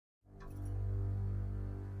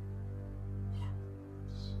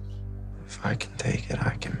If I can take it,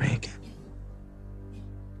 I can make it.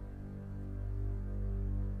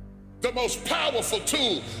 The most powerful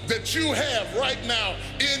tool that you have right now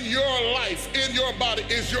in your life, in your body,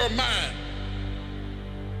 is your mind.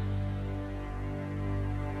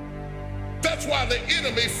 That's why the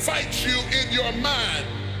enemy fights you in your mind.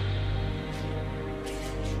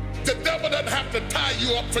 The devil doesn't have to tie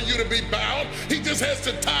you up for you to be bound. He just has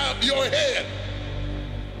to tie up your head.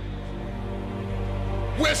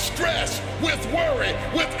 With stress, with worry,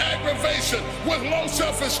 with aggravation, with low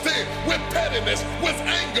self-esteem, with pettiness, with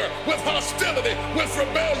anger, with hostility, with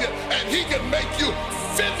rebellion. And he can make you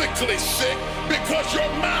physically sick because your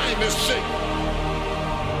mind is sick.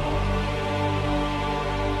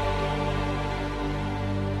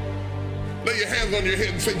 Lay your hands on your head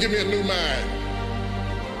and say, give me a new mind.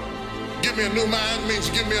 Give me a new mind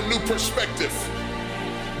means give me a new perspective.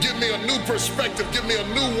 Give me a new perspective. Give me a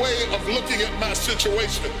new way of looking at my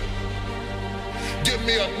situation. Give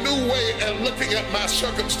me a new way of looking at my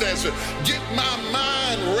circumstances. Get my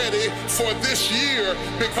mind ready for this year,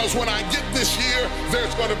 because when I get this year,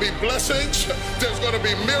 there's going to be blessings, there's going to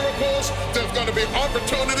be miracles, there's going to be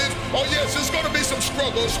opportunities. Oh yes, it's going to be some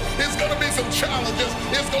struggles, it's going to be some challenges,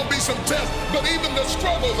 it's going to be some tests, but even the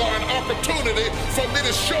struggles are an opportunity for me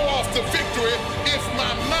to show off the victory if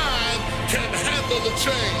my mind can handle the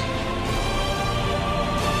change.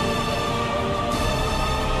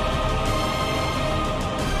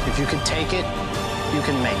 If you can take it, you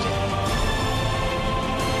can make it.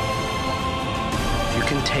 If you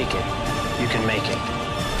can take it, you can make it.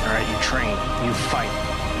 All right, you train, you fight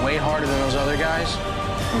way harder than those other guys,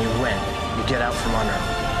 and you win. You get out from under them.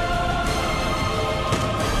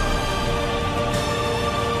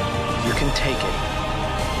 If you can take it,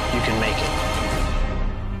 you can make it.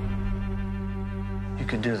 You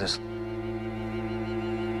can do this.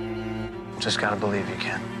 Just gotta believe you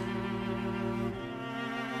can.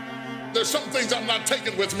 There's some things I'm not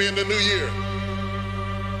taking with me in the new year.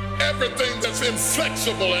 Everything that's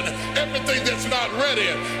inflexible and everything that's not ready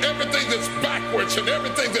and everything that's backwards and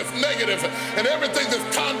everything that's negative and everything that's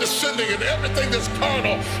condescending and everything that's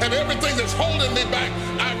carnal and everything that's holding me back,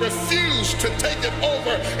 I refuse to take it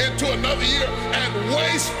over into another year and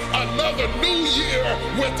waste another new year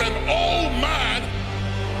with an old mind.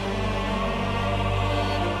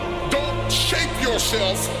 Shape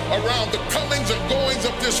yourself around the comings and goings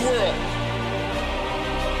of this world.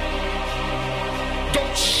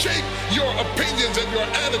 Don't shape your opinions and your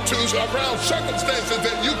attitudes around circumstances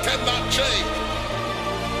that you cannot change.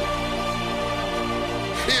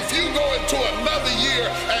 If you go into another year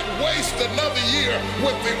and waste another year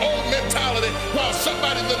with the old mentality while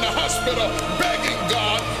somebody's in the hospital begging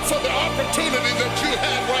God for the opportunity that you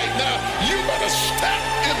have right now, you better step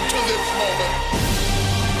into this moment.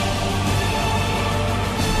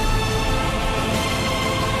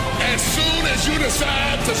 As soon as you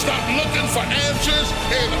decide to stop looking for answers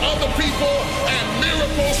in other people and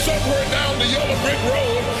miracles somewhere down the yellow brick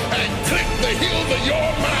road and click the heels of your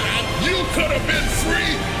mind, you could have been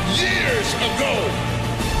free years ago.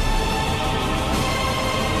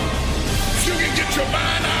 If you can get your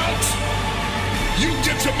mind out, you can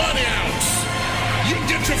get your money out, you can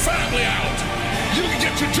get your family out, you can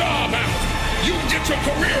get your job out, you can get your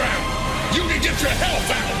career out, you can get your health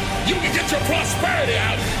out, you can get your prosperity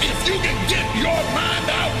out. If you can get your mind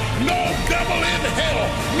out, no devil in hell,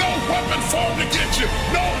 no weapon formed against you,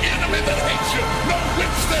 no enemy that hates you, no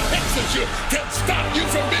witch that hexes you can stop you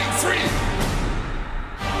from being free.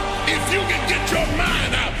 If you can get your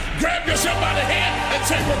mind out, grab yourself by the hand and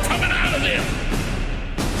say, we're coming out of there.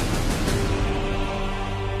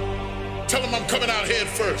 Tell them I'm coming out head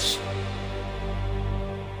first.